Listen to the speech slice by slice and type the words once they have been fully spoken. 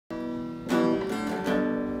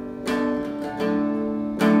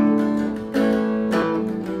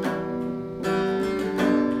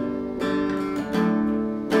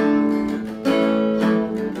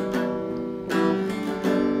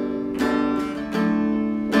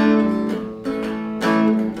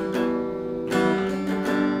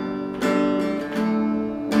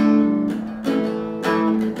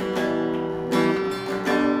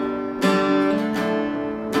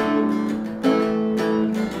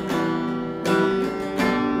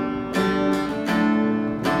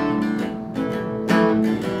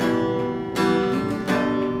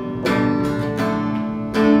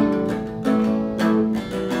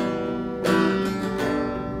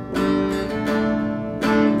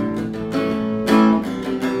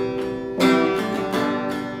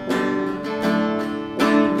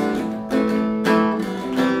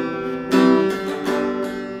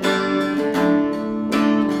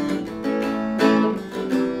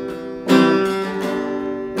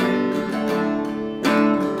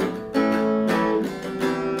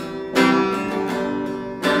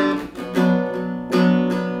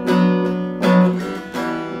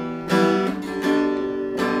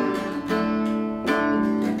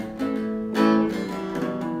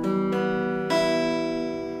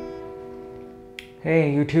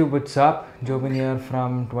Hey YouTube, what's up? Jobin here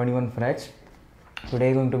from 21 Frets.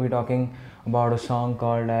 Today going to be talking about a song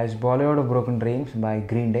called as Boulevard of Broken Dreams by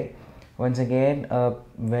Green Day. Once again, a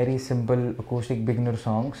very simple acoustic beginner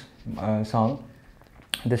song.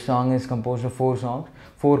 This song is composed of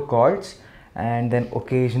four chords, and then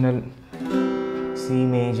occasional C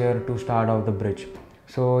major to start off the bridge.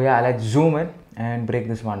 So yeah, let's zoom in and break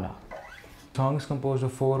this one down. The song is composed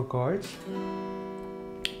of four chords.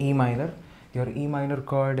 E minor. Your E minor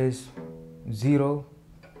chord is 0,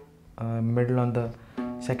 middle on the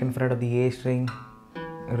second fret of the A string,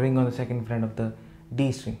 ring on the second fret of the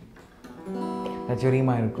D string. That's your E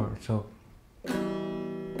minor chord. So 2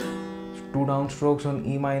 downstrokes on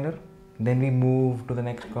E minor, then we move to the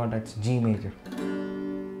next chord, that's G major.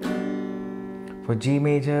 For G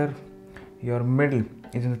major, your middle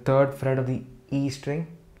is in the third fret of the E string,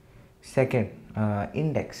 second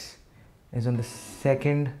index is on the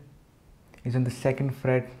second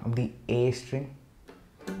fret of the A string.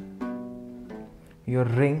 Your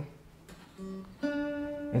ring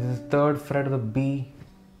is in the third fret of the B,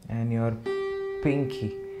 and your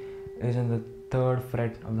pinky is in the third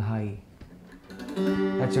fret of the high E.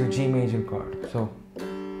 That's your G major chord. So 2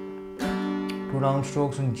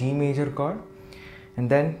 downstrokes on G major chord, and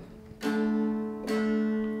then 2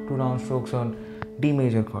 downstrokes on D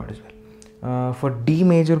major chord as well. For D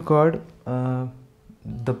major chord,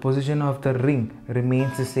 the position of the ring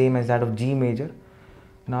remains the same as that of G major.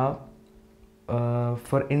 Now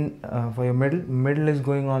for your middle is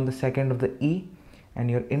going on the second of the E, and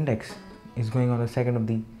your index is going on the second of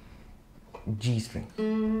the G string.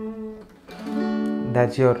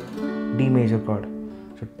 That's your D major chord.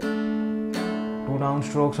 So 2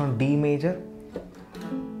 downstrokes on D major,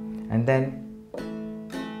 and then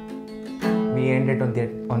we end it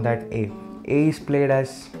on that A. A is played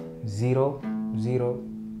as 0, 0,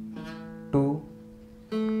 2,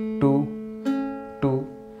 2, 2,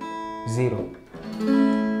 0.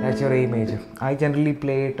 That's your A major. I generally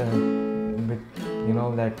play it with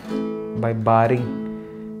that by barring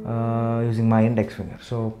using my index finger.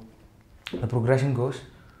 So the progression goes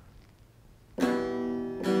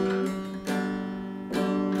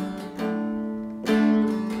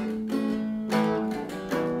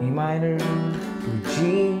E minor to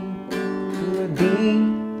G to a D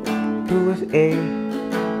to A,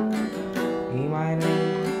 E minor,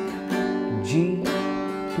 G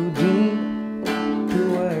to D to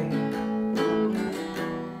A.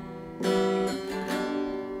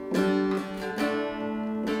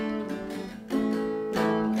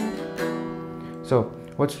 So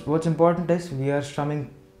what's important is we are strumming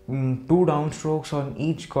 2 downstrokes on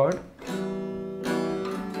each chord.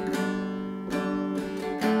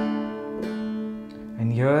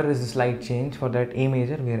 And here is a slight change for that A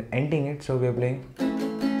major. We are ending it, so we are playing.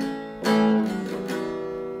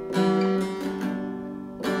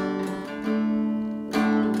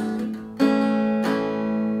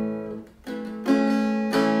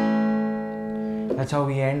 That's how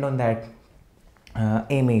we end on that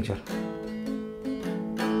A major.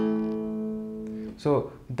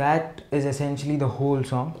 So that is essentially the whole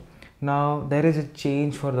song. Now there is a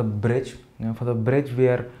change for the bridge. For the bridge, we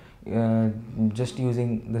are just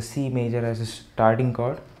using the C major as a starting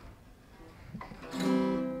chord.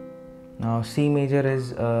 Now C major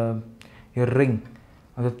is your ring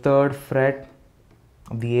on the third fret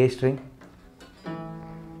of the A string,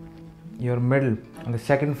 your middle on the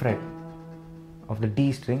second fret of the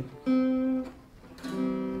D string,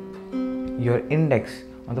 your index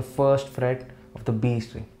on the first fret of the B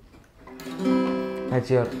string.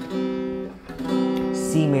 That's your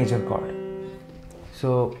C major chord.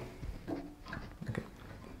 So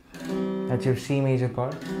that's your C major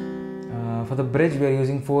chord. For the bridge, we are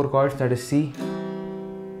using 4 chords, that is C,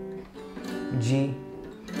 G,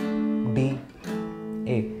 D,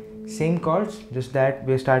 A. Same chords, just that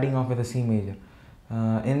we are starting off with a C major.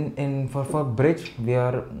 For bridge, we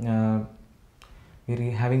are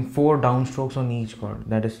having 4 downstrokes on each chord.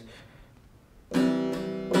 That is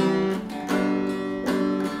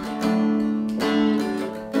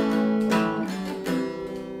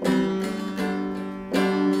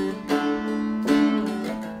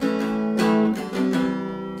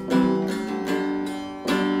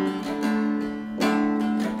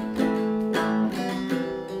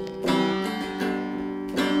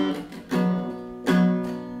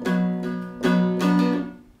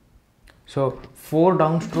so 4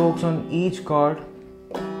 downstrokes on each chord,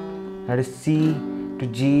 that is C to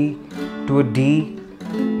G to a D,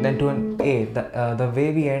 then to an A. The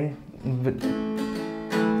way we end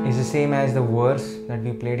is the same as the verse that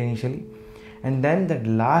we played initially, and then that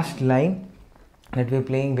last line that we're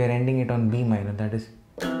playing, we're ending it on B minor, that is.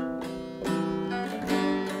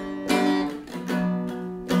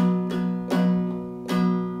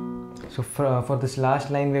 So for this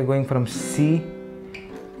last line, we're going from C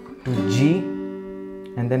to G,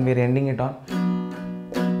 and then we're ending it on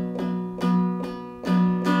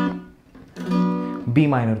B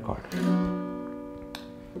minor chord.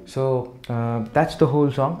 So that's the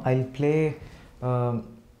whole song. I'll play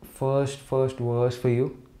first verse for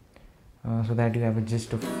you so that you have a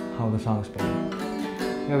gist of how the song is playing.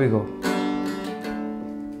 Here we go.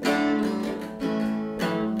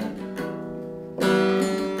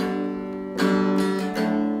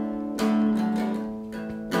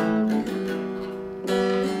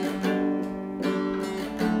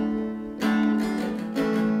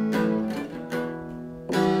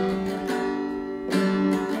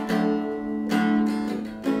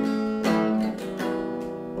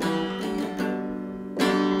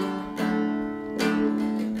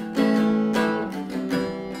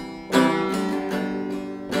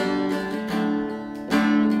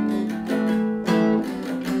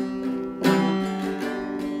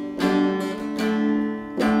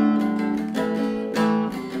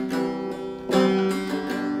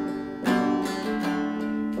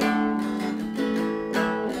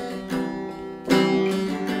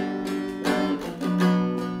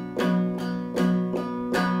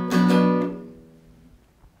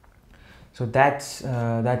 So that's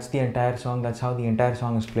the entire song. That's how the entire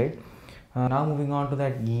song is played. Now moving on to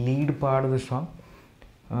that lead part of the song.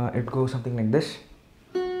 It goes something like this.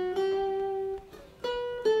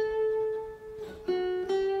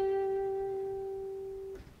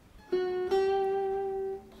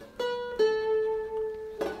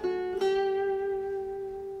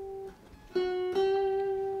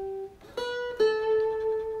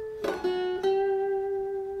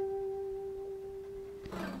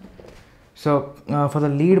 So for the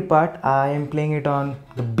lead part, I am playing it on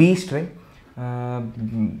the B string.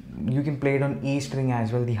 You can play it on E string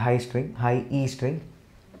as well, the high E string.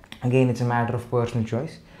 Again, it's a matter of personal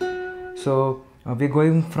choice. So we're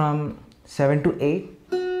going from 7 to 8.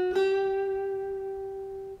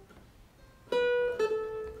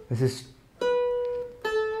 This is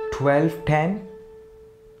 12, 10.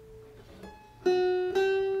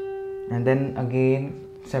 And then again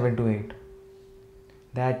 7 to 8.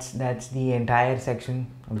 That's the entire section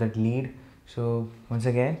of that lead. So once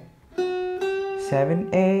again, 7,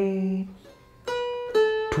 8,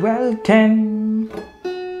 12, 10,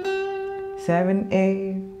 7,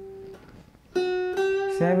 8,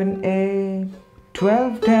 7, 8,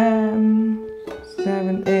 12, 10,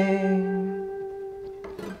 7, 8.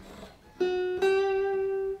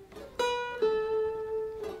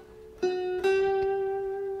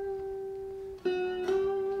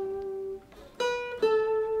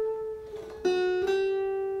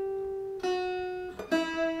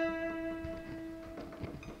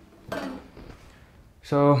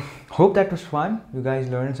 So hope that was fun. You guys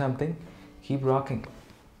learned something. Keep rocking.